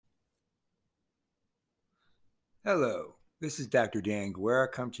Hello, this is Dr. Dan Guerra,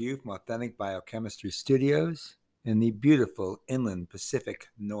 come to you from Authentic Biochemistry Studios in the beautiful inland Pacific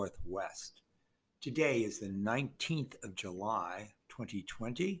Northwest. Today is the 19th of July,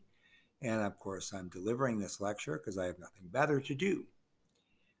 2020, and of course, I'm delivering this lecture because I have nothing better to do.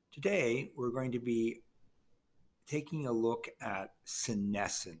 Today, we're going to be taking a look at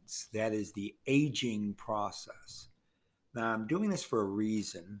senescence, that is, the aging process. Now, I'm doing this for a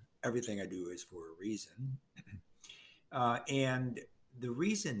reason. Everything I do is for a reason. And the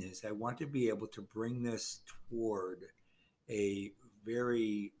reason is I want to be able to bring this toward a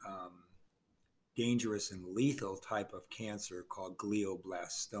very dangerous and lethal type of cancer called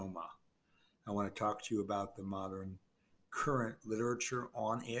glioblastoma. I want to talk to you about the modern current literature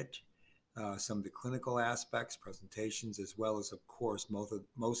on it, some of the clinical aspects, presentations, as well as, of course,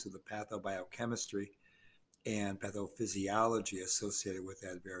 most of the pathobiochemistry and pathophysiology associated with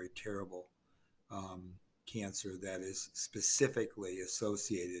that very terrible um, cancer that is specifically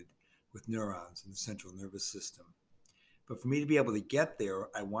associated with neurons in the central nervous system. But for me to be able to get there,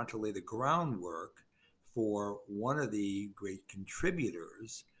 I want to lay the groundwork for one of the great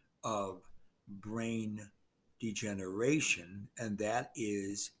contributors of brain degeneration, and that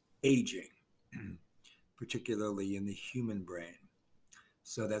is aging, particularly in the human brain.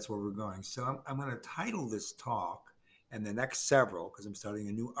 So that's where we're going. So I'm going to title this talk and the next several, because I'm starting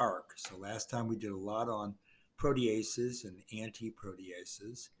a new arc. So last time we did a lot on proteases and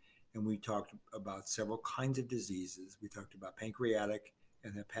anti-proteases, and we talked about several kinds of diseases. We talked about pancreatic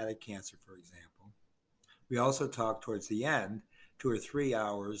and hepatic cancer, for example. We also talked towards the end, 2 or 3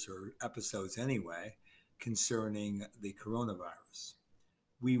 hours or episodes anyway, concerning the coronavirus.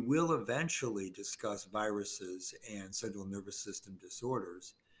 We will eventually discuss viruses and central nervous system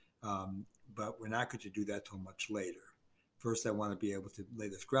disorders, but we're not going to do that till much later. First, I want to be able to lay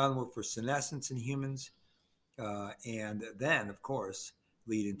this groundwork for senescence in humans, and then, of course,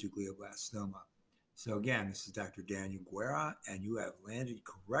 lead into glioblastoma. So, again, this is Dr. Daniel Guerra, and you have landed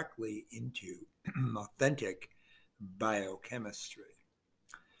correctly into authentic biochemistry.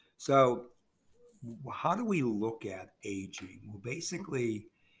 So, how do we look at aging? Well, basically,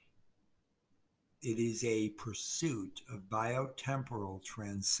 it is a pursuit of biotemporal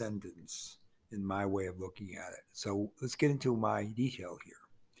transcendence in my way of looking at it. So let's get into my detail here.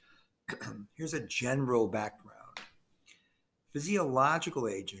 Here's a general background. Physiological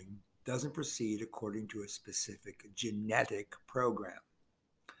aging doesn't proceed according to a specific genetic program.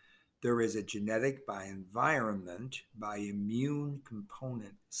 There is a genetic by environment, by immune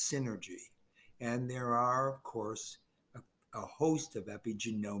component synergy. And there are, of course, a host of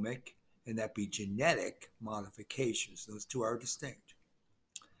epigenomic and epigenetic modifications. Those two are distinct.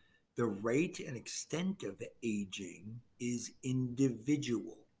 The rate and extent of aging is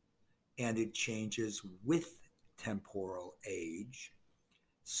individual and it changes with temporal age,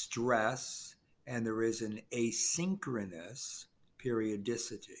 stress, and there is an asynchronous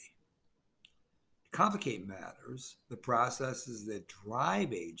periodicity. To complicate matters, the processes that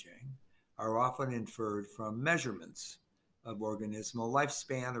drive aging are often inferred from measurements of organismal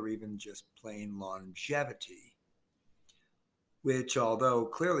lifespan or even just plain longevity, which, although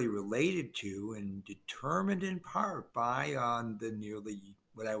clearly related to and determined in part by the nearly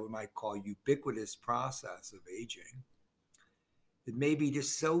what I might call ubiquitous process of aging, it may be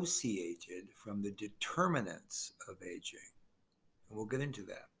dissociated from the determinants of aging. And we'll get into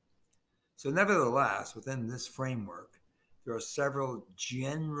that. So, nevertheless, within this framework, there are several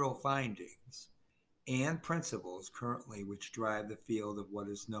general findings and principles currently which drive the field of what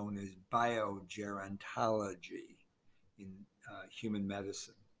is known as biogerontology in human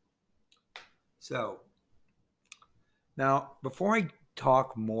medicine. So, now before I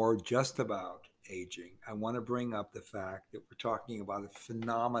talk more just about aging, I want to bring up the fact that we're talking about a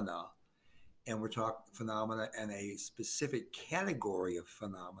phenomena, and we're talking phenomena in a specific category of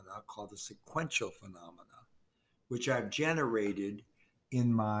phenomena called the sequential phenomena, which I've generated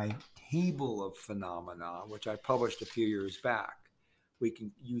in my table of phenomena, which I published a few years back. We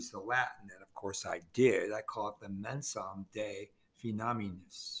can use the Latin, and of course I did. I call it the Mensam de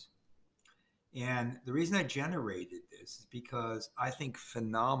Phenomenis. And the reason I generated this is because I think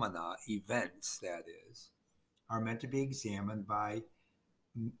phenomena, events that is, are meant to be examined by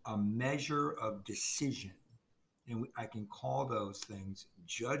a measure of decision. And I can call those things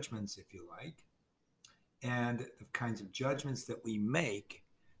judgments, if you like. And the kinds of judgments that we make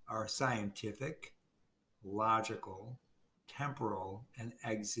are scientific, logical, temporal, and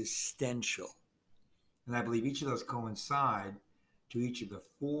existential. And I believe each of those coincide to each of the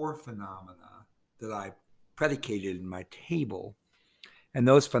four phenomena that I predicated in my table. And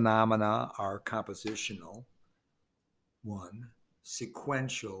those phenomena are compositional, 1,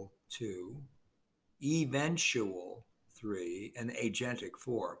 sequential 2, eventual 3, and agentic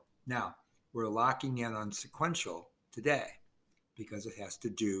 4. Now, we're locking in on sequential today because it has to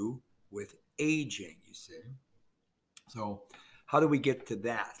do with aging, you see. So, how do we get to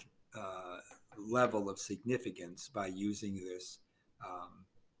that level of significance by using this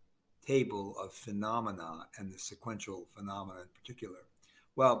table of phenomena and the sequential phenomena in particular?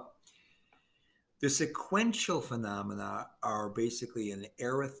 Well, the sequential phenomena are basically an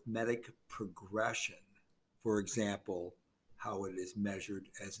arithmetic progression. For example, how it is measured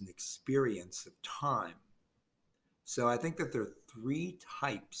as an experience of time. So I think that there are three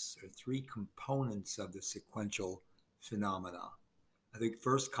types or three components of the sequential phenomena. I think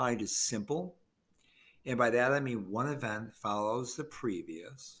first kind is simple, and by that I mean one event follows the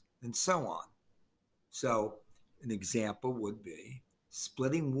previous, and so on. So an example would be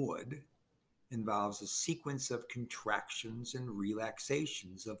splitting wood involves a sequence of contractions and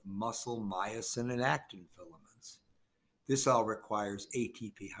relaxations of muscle, myosin, and actin filaments. This all requires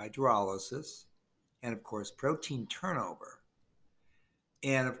ATP hydrolysis and, of course, protein turnover.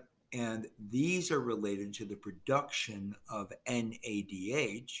 And these are related to the production of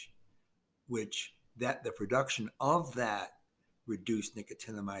NADH, which the production of that reduced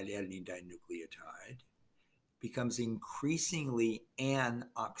nicotinamide adenine dinucleotide becomes increasingly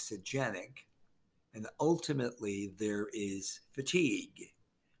anoxygenic, and ultimately there is fatigue.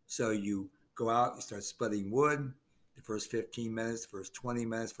 So you go out, you start splitting wood, the first 15 minutes, the first 20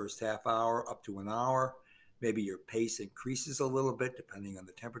 minutes, first half hour, up to an hour. Maybe your pace increases a little bit depending on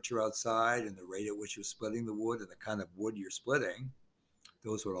the temperature outside and the rate at which you're splitting the wood and the kind of wood you're splitting.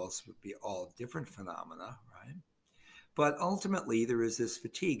 Those would also be all different phenomena, right? But ultimately, there is this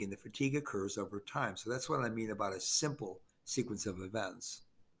fatigue, and the fatigue occurs over time. So that's what I mean about a simple sequence of events,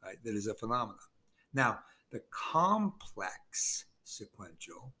 right? That is a phenomenon. Now, the complex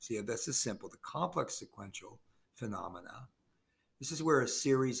sequential, see, that's the simple, the complex sequential phenomena. This is where a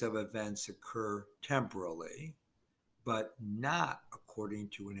series of events occur temporally, but not according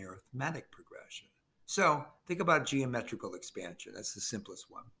to an arithmetic progression. So think about geometrical expansion. That's the simplest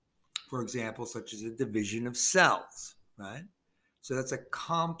one. For example, such as a division of cells, right? So that's a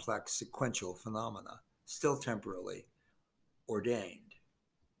complex sequential phenomena, still temporally ordained.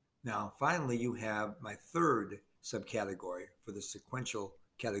 Now, finally, you have my third subcategory for the sequential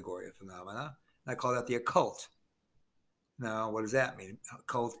category of phenomena, and I call that the occult. Now, what does that mean?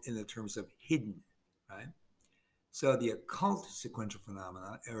 Occult in the terms of hidden, right? So the occult sequential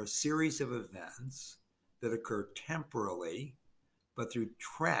phenomena are a series of events that occur temporally, but through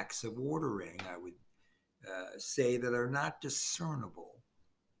tracks of ordering, I would say, that are not discernible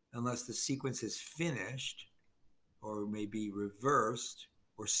unless the sequence is finished or may be reversed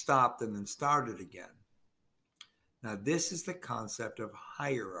or stopped and then started again. Now, this is the concept of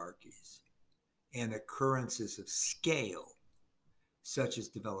hierarchies and occurrences of scale, such as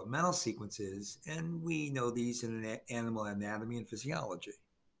developmental sequences, and we know these in animal anatomy and physiology.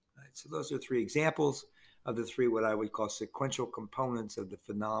 Right? So those are three examples of the three what I would call sequential components of the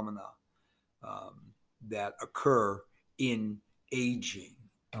phenomena that occur in aging.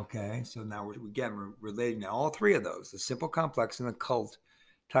 Okay, so now we're relating now all three of those, the simple, complex, and occult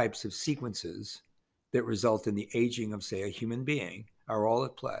types of sequences that result in the aging of, say, a human being are all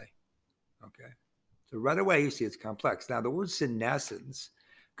at play. Okay, so right away you see it's complex. Now the word senescence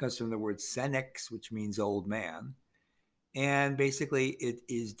comes from the word senex, which means old man, and basically it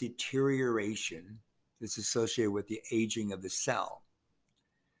is deterioration that's associated with the aging of the cell.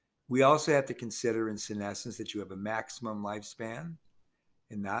 We also have to consider in senescence that you have a maximum lifespan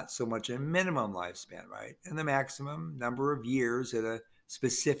and not so much a minimum lifespan, right? And the maximum number of years that a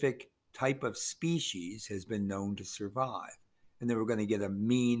specific type of species has been known to survive. And then we're going to get a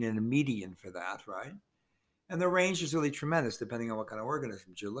mean and a median for that, right? And the range is really tremendous depending on what kind of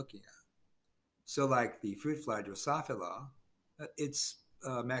organisms you're looking at. So like the fruit fly Drosophila, its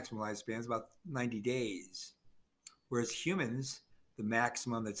maximum lifespan is about 90 days. Whereas humans, the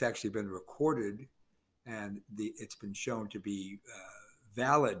maximum that's actually been recorded and it's been shown to be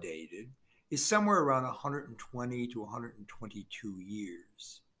validated is somewhere around 120 to 122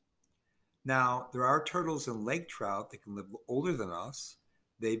 years. Now, there are turtles and lake trout that can live older than us.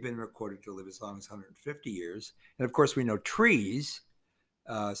 They've been recorded to live as long as 150 years. And of course, we know trees,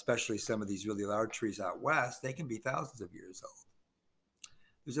 especially some of these really large trees out west, they can be thousands of years old.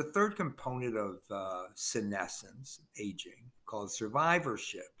 There's a third component of senescence, aging, called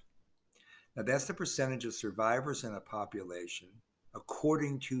survivorship. Now, that's the percentage of survivors in a population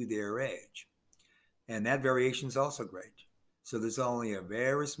according to their age. And that variation is also great. So there's only a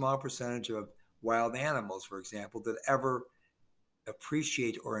very small percentage of wild animals, for example, that ever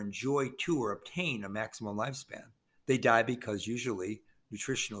appreciate or enjoy to or obtain a maximum lifespan. They die because usually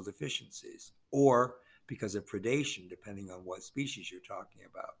nutritional deficiencies or because of predation, depending on what species you're talking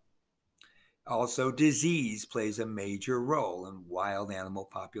about. Also, disease plays a major role in wild animal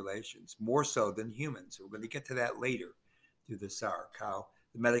populations, more so than humans. We're going to get to that later through this arc, how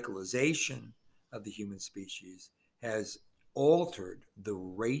the medicalization of the human species has altered the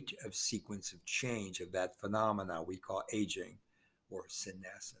rate of sequence of change of that phenomena we call aging or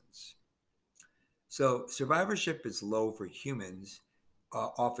senescence. So, survivorship is low for humans,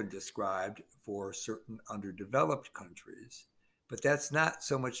 often described for certain underdeveloped countries. But that's not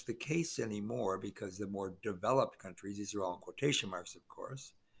so much the case anymore because the more developed countries, these are all in quotation marks, of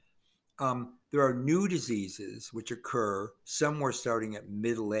course, there are new diseases which occur somewhere starting at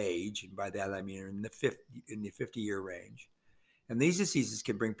middle age, and by that I mean in the 50-year range. And these diseases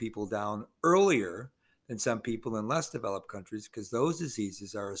can bring people down earlier than some people in less developed countries because those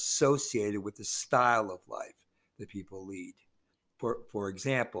diseases are associated with the style of life that people lead. For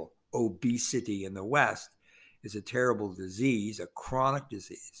example, obesity in the West is a terrible disease, a chronic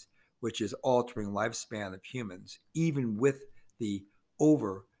disease, which is altering lifespan of humans, even with the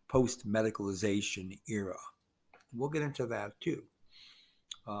over post medicalization era. We'll get into that too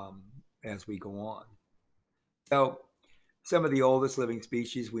um, as we go on. So, some of the oldest living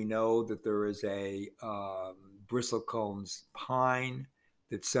species, we know that there is a bristlecones pine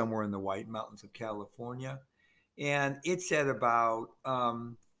that's somewhere in the White Mountains of California. And it's at about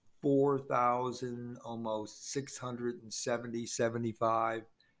 4,000, almost 670, 75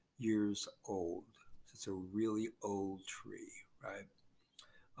 years old. So it's a really old tree,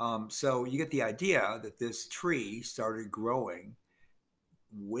 right? So you get the idea that this tree started growing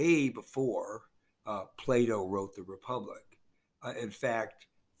way before Plato wrote the Republic. In fact,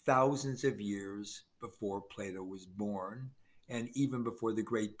 thousands of years before Plato was born, and even before the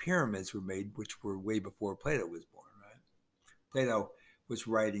Great Pyramids were made, which were way before Plato was born, right? Plato was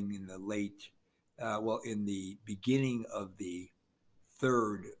writing in the in the beginning of the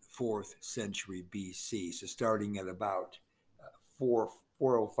third, fourth century BC. So starting at about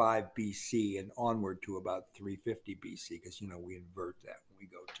 405 BC and onward to about 350 BC, because we invert that when we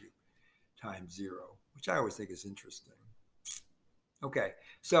go to time zero, which I always think is interesting. Okay,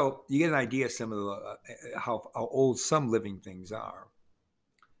 so you get an idea of some of the how old some living things are.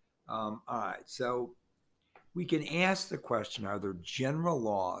 All right, so we can ask the question: are there general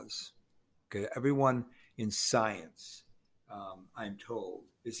laws? Okay, everyone in science, I'm told,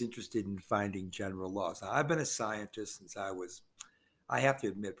 is interested in finding general laws. Now, I've been a scientist since I have to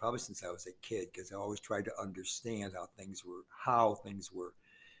admit, probably since I was a kid, because I always tried to understand how things were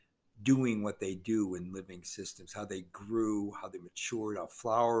doing what they do in living systems, how they grew, how they matured, how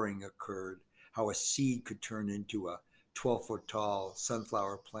flowering occurred, how a seed could turn into a 12-foot tall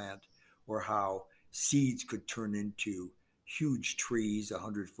sunflower plant, or how seeds could turn into huge trees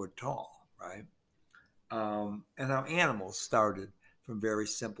 100-foot tall, right? And how animals started from very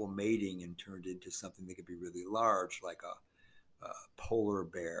simple mating and turned into something that could be really large, like a polar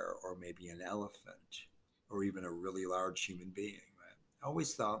bear or maybe an elephant or even a really large human being. I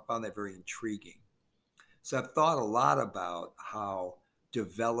always found that very intriguing. So I've thought a lot about how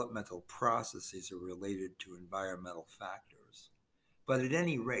developmental processes are related to environmental factors. But at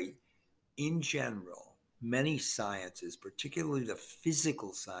any rate, in general, many sciences, particularly the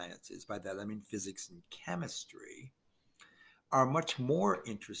physical sciences, by that I mean physics and chemistry, are much more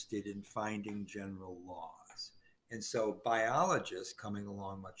interested in finding general laws. And so biologists coming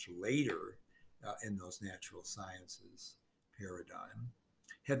along much later in those natural sciences paradigm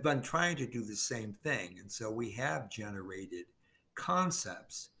have been trying to do the same thing. And so we have generated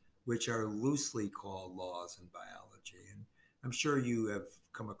concepts which are loosely called laws in biology. And I'm sure you have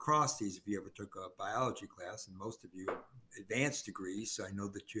come across these if you ever took a biology class, and most of you have advanced degrees, so I know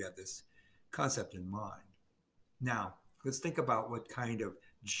that you have this concept in mind. Now, let's think about what kind of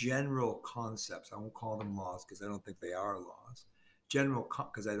general concepts, I won't call them laws because I don't think they are laws,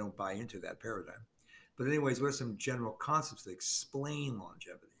 because I don't buy into that paradigm. But anyways, what are some general concepts that explain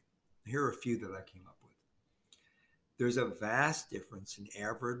longevity? Here are a few that I came up with. There's a vast difference in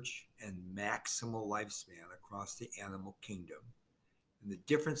average and maximal lifespan across the animal kingdom. And the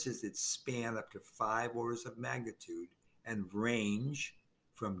differences that span up to 5 orders of magnitude and range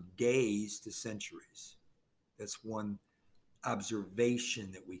from days to centuries. That's one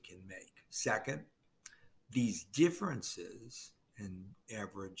observation that we can make. Second, these differences in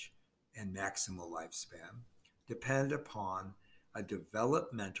average and maximal lifespan depend upon a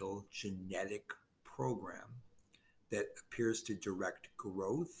developmental genetic program that appears to direct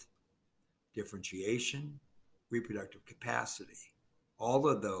growth, differentiation, reproductive capacity. All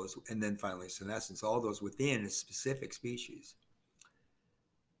of those, and then finally senescence, all those within a specific species.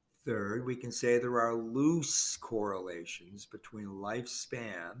 Third, we can say there are loose correlations between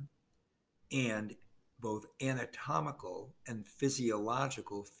lifespan and both anatomical and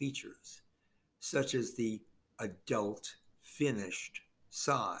physiological features, such as the adult finished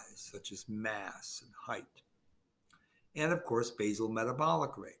size, such as mass and height, and of course, basal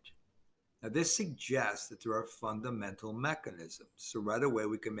metabolic rate. Now, this suggests that there are fundamental mechanisms. So, right away,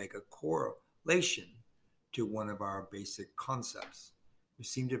 we can make a correlation to one of our basic concepts. There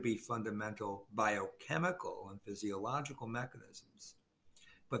seem to be fundamental biochemical and physiological mechanisms,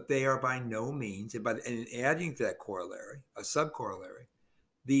 but they are by no means, and adding to that corollary, a subcorollary,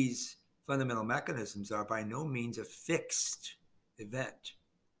 these fundamental mechanisms are by no means a fixed event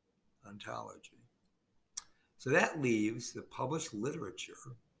ontology. So that leaves the published literature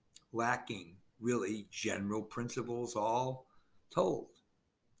lacking really general principles all told.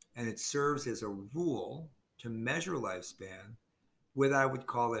 And it serves as a rule to measure lifespan with, I would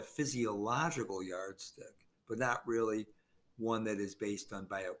call, a physiological yardstick, but not really one that is based on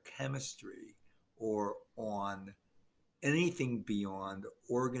biochemistry or on anything beyond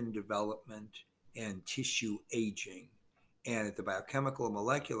organ development and tissue aging. And at the biochemical and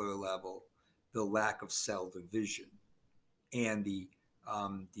molecular level, the lack of cell division and the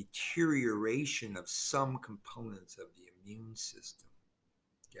deterioration of some components of the immune system,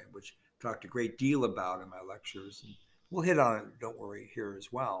 okay, which I talked a great deal about in my lectures. And we'll hit on it, don't worry, here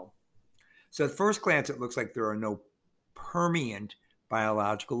as well. So at first glance, it looks like there are no permanent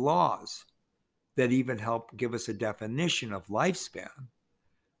biological laws that even help give us a definition of lifespan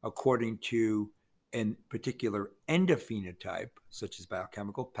according to a particular endophenotype, such as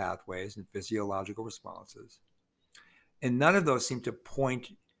biochemical pathways and physiological responses. And none of those seem to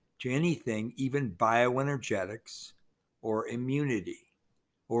point to anything, even bioenergetics or immunity,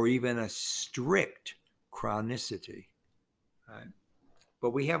 or even a strict chronicity. Right?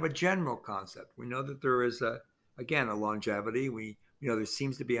 But we have a general concept. We know that there is, a longevity. We know there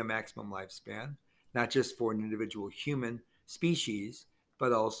seems to be a maximum lifespan, not just for an individual human species,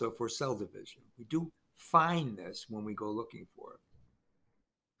 but also for cell division. We do find this when we go looking for it.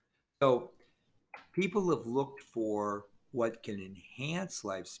 So people have looked for what can enhance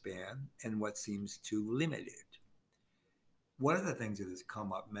lifespan and what seems to limit it. One of the things that has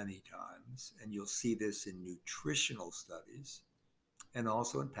come up many times, and you'll see this in nutritional studies and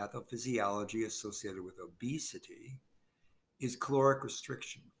also in pathophysiology associated with obesity, is caloric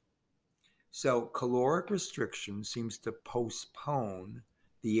restriction. So caloric restriction seems to postpone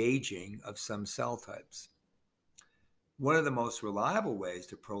the aging of some cell types. One of the most reliable ways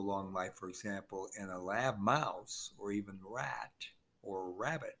to prolong life, for example, in a lab mouse or even rat or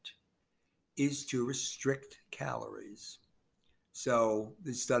rabbit, is to restrict calories. So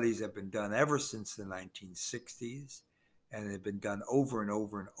these studies have been done ever since the 1960s, and they've been done over and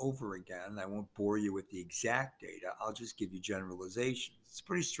over and over again. I won't bore you with the exact data. I'll just give you generalizations. It's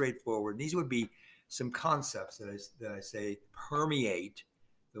pretty straightforward. These would be some concepts that I say permeate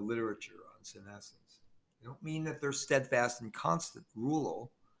the literature on senescence. I don't mean that they're steadfast and constant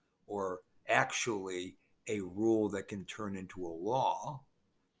rule or actually a rule that can turn into a law,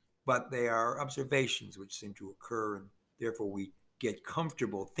 but they are observations which seem to occur, and therefore we get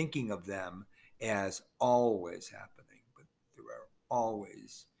comfortable thinking of them as always happening. But there are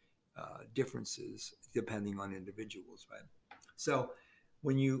always differences depending on individuals, right? So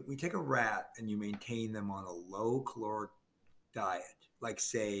when we take a rat and you maintain them on a low caloric diet, like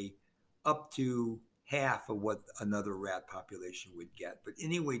say up to half of what another rat population would get, but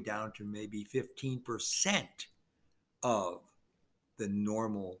anyway down to maybe 15% of the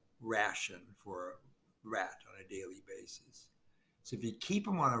normal ration for a rat on a daily basis. So if you keep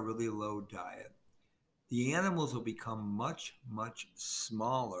them on a really low diet, the animals will become much, much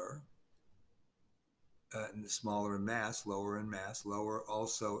smaller, smaller in mass, smaller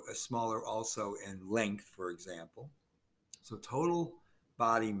also in length, for example. So total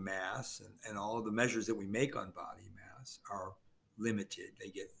body mass and all of the measures that we make on body mass are limited.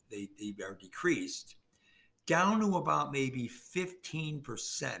 They are decreased down to about maybe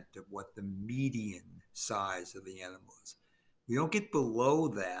 15% of what the median size of the animal is. We don't get below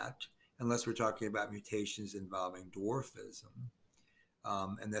that unless we're talking about mutations involving dwarfism.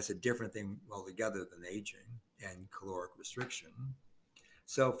 And that's a different thing altogether than aging and caloric restriction.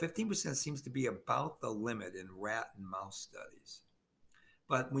 So 15% seems to be about the limit in rat and mouse studies.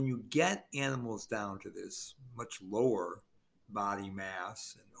 But when you get animals down to this much lower body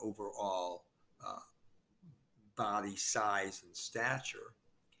mass and overall body size and stature,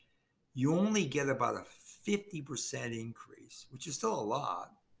 you only get about a 50% increase, which is still a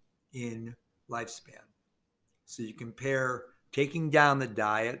lot, in lifespan. So you compare taking down the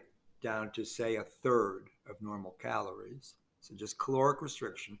diet down to, say, a third of normal calories. So just caloric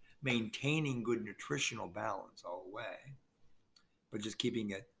restriction, maintaining good nutritional balance all the way, but just keeping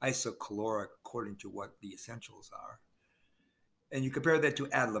it isocaloric according to what the essentials are. And you compare that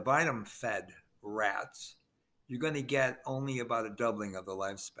to ad libitum fed rats, you're going to get only about a doubling of the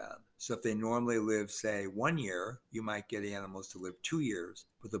lifespan. So if they normally live, say, 1 year, you might get animals to live 2 years,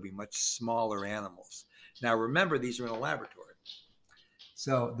 but they'll be much smaller animals. Now, remember, these are in a laboratory.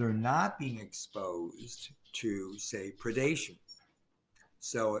 So they're not being exposed to, say, predation.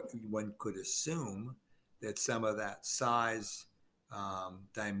 So one could assume that some of that size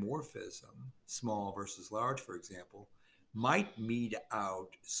dimorphism, small versus large, for example, might mete out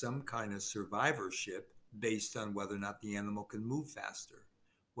some kind of survivorship based on whether or not the animal can move faster,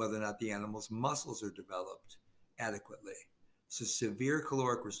 whether or not the animal's muscles are developed adequately. So severe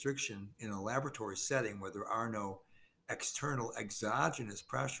caloric restriction in a laboratory setting where there are no external exogenous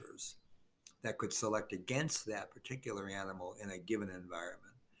pressures that could select against that particular animal in a given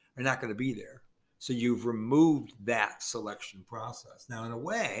environment are not going to be there. So you've removed that selection process. Now, in a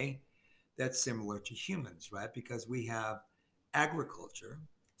way, that's similar to humans, right? Because we have agriculture.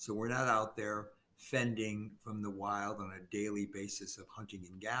 So we're not out there fending from the wild on a daily basis of hunting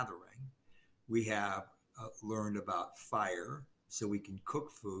and gathering. We have learned about fire, so we can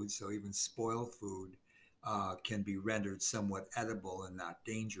cook food. So even spoiled food can be rendered somewhat edible and not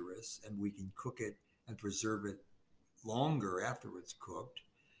dangerous, and we can cook it and preserve it longer after it's cooked.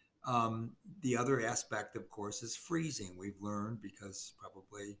 The other aspect, of course, is freezing. We've learned because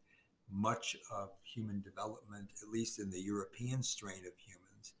probably much of human development, at least in the European strain of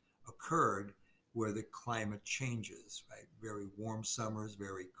humans, occurred where the climate changes, right? Very warm summers,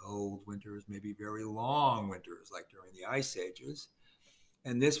 very cold winters, maybe very long winters, like during the ice ages.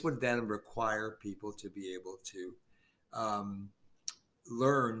 And this would then require people to be able to um,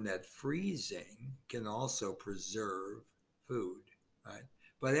 learn that freezing can also preserve food, right?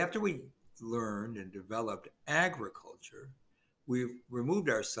 But after we learned and developed agriculture, we've removed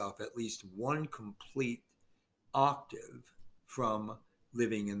ourselves at least one complete octave from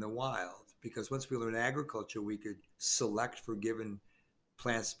living in the wild. Because once we learned agriculture, we could select for given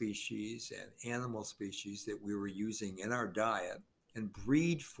plant species and animal species that we were using in our diet and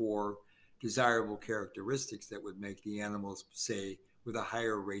breed for desirable characteristics that would make the animals, say, with a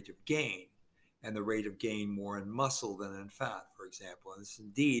higher rate of gain, and the rate of gain more in muscle than in fat, for example. And this is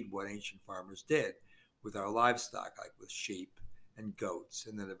indeed what ancient farmers did with our livestock, like with sheep and goats,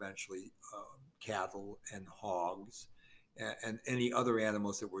 and then eventually cattle and hogs and any other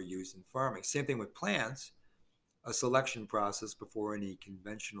animals that were used in farming. Same thing with plants, a selection process before any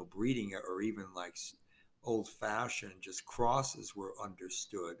conventional breeding or even like old fashioned just crosses were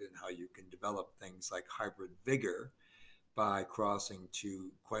understood, and how you can develop things like hybrid vigor by crossing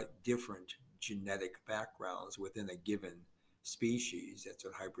two quite different genetic backgrounds within a given species. That's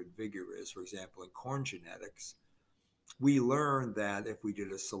what hybrid vigor is. For example, in corn genetics, we learned that if we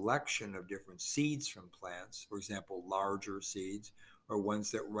did a selection of different seeds from plants, for example, larger seeds or ones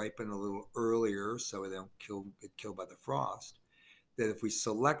that ripen a little earlier so they don't get killed by the frost, that if we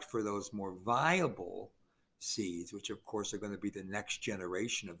select for those more viable seeds, which of course are going to be the next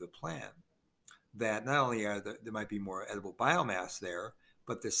generation of the plant, that not only there might be more edible biomass there,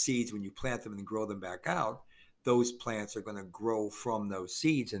 but the seeds, when you plant them and grow them back out, those plants are going to grow from those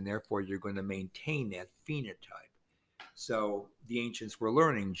seeds, and therefore you're going to maintain that phenotype. So the ancients were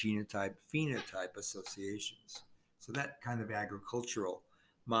learning genotype phenotype associations. So that kind of agricultural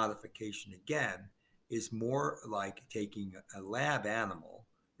modification, again, is more like taking a lab animal,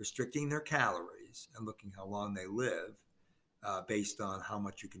 restricting their calories, and looking how long they live based on how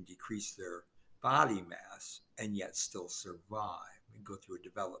much you can decrease their body mass and yet still survive and go through a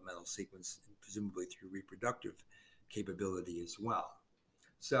developmental sequence, and presumably through reproductive capability as well.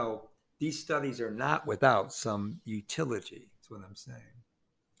 So these studies are not without some utility, is what I'm saying.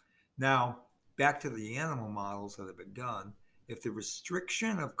 Now, back to the animal models that have been done. If the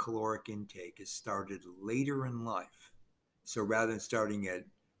restriction of caloric intake is started later in life, so rather than starting it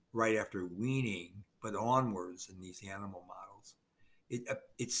right after weaning, but onwards in these animal models,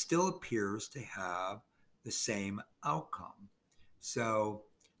 it still appears to have the same outcome. So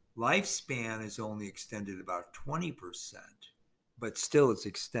lifespan is only extended about 20%, but still it's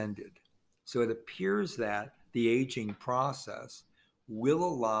extended. So it appears that the aging process will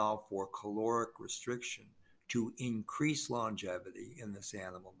allow for caloric restriction to increase longevity in this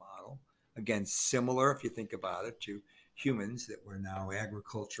animal model. Again, similar, if you think about it, to humans that were now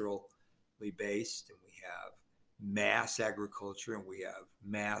agricultural based, and we have mass agriculture, and we have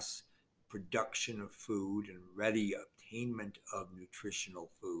mass production of food and ready obtainment of nutritional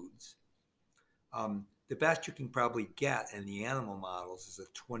foods. The best you can probably get in the animal models is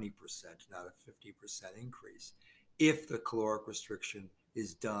a 20%, not a 50% increase, if the caloric restriction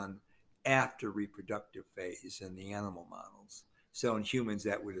is done after reproductive phase in the animal models. So in humans,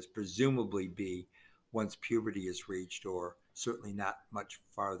 that would presumably be once puberty is reached, or certainly not much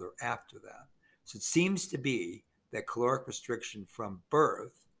farther after that. So it seems to be that caloric restriction from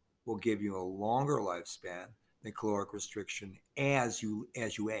birth will give you a longer lifespan than caloric restriction as you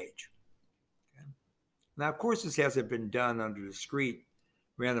age. Okay? Now, of course, this hasn't been done under discrete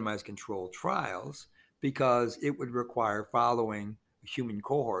randomized controlled trials because it would require following human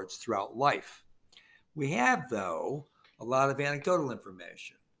cohorts throughout life. We have, though, a lot of anecdotal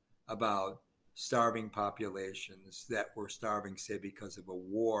information about starving populations that were starving, say, because of a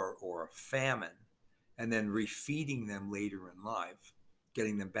war or a famine, and then refeeding them later in life,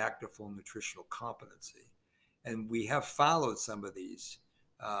 getting them back to full nutritional competency. And we have followed some of these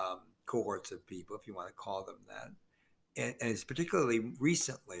cohorts of people, if you want to call them that. And it's particularly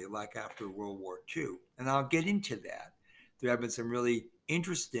recently, like after World War II. And I'll get into that. There have been some really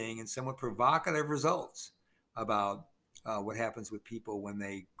interesting and somewhat provocative results about what happens with people when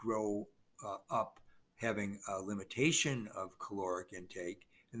they grow up having a limitation of caloric intake,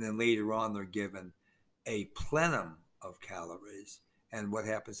 and then later on they're given a plenum of calories, and what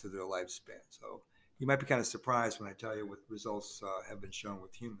happens to their lifespan. So you might be kind of surprised when I tell you what results have been shown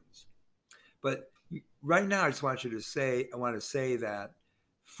with humans. But right now, I just want to say that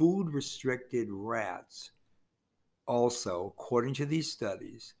food restricted rats also, according to these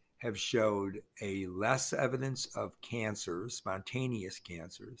studies, have showed a less evidence of cancers, spontaneous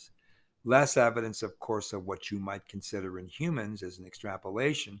cancers, less evidence, of course, of what you might consider in humans as an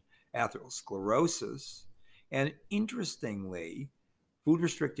extrapolation, atherosclerosis. And interestingly, food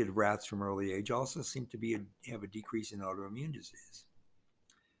restricted rats from early age also seem to have a decrease in autoimmune disease.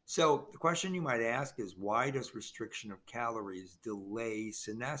 So the question you might ask is, why does restriction of calories delay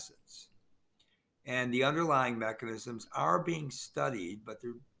senescence? And the underlying mechanisms are being studied, but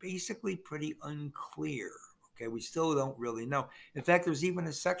they're basically pretty unclear. Okay, we still don't really know. In fact, there's even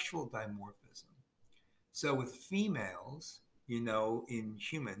a sexual dimorphism. So with females, in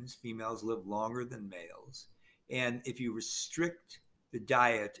humans, females live longer than males. And if you restrict the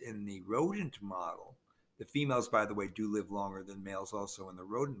diet in the rodent model, the females, by the way, do live longer than males also in the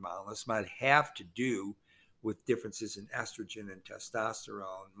rodent model. This might have to do with differences in estrogen and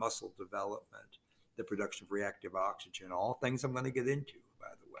testosterone, muscle development, the production of reactive oxygen, all things I'm going to get into, by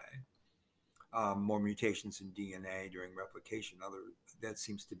the way. More mutations in DNA during replication. That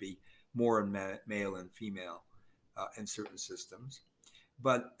seems to be more in male and female in certain systems.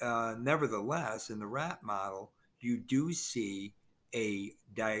 But nevertheless, in the rat model, you do see a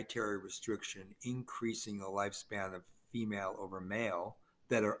dietary restriction increasing the lifespan of female over male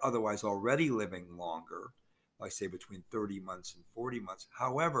that are otherwise already living longer, like say between 30 months and 40 months.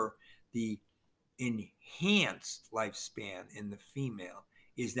 However, the enhanced lifespan in the female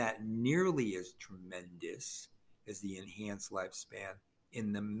is not nearly as tremendous as the enhanced lifespan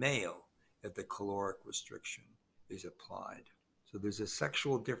in the male if the caloric restriction is applied. So there's a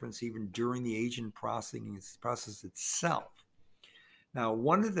sexual difference even during the aging process itself. Now,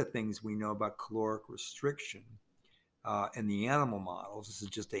 one of the things we know about caloric restriction in the animal models, this is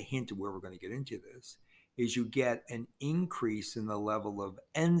just a hint of where we're going to get into this, is you get an increase in the level of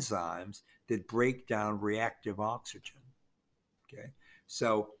enzymes that break down reactive oxygen. Okay,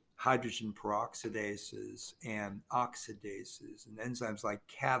 so hydrogen peroxidases and oxidases and enzymes like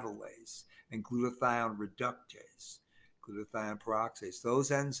catalase and glutathione reductase, glutathione peroxidase,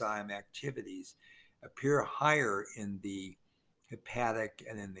 those enzyme activities appear higher in the hepatic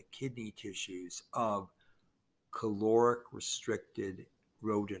and in the kidney tissues of caloric restricted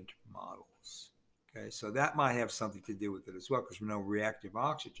rodent models. Okay, so that might have something to do with it as well, because we know reactive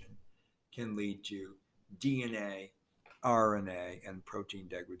oxygen can lead to DNA, RNA, and protein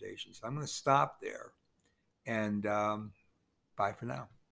degradation. So I'm going to stop there, and bye for now.